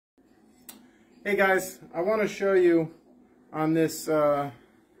Hey guys, I want to show you on this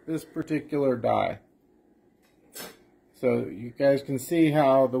this particular die. So you guys can see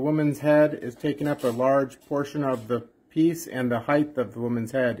how the woman's head is taking up a large portion of the piece, and the height of the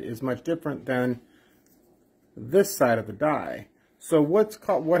woman's head is much different than this side of the die. So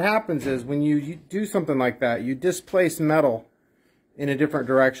what happens is when you do something like that, you displace metal in a different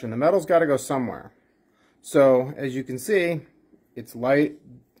direction. The metal's got to go somewhere. So as you can see, it's light.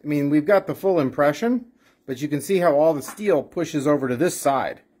 I mean, we've got the full impression, but you can see how all the steel pushes over to this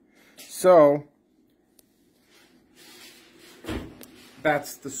side. So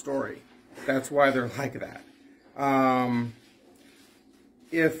that's the story. That's why they're like that.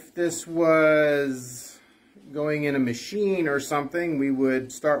 If this was going in a machine or something, we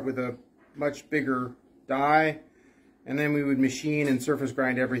would start with a much bigger die, and then we would machine and surface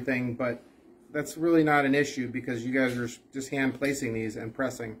grind everything, but that's really not an issue because you guys are just hand placing these and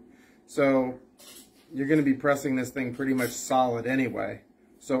pressing. So you're going to be pressing this thing pretty much solid anyway.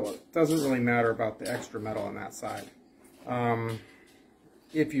 So it doesn't really matter about the extra metal on that side.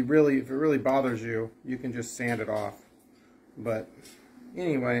 If it really bothers you, you can just sand it off. But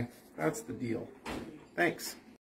anyway, that's the deal. Thanks.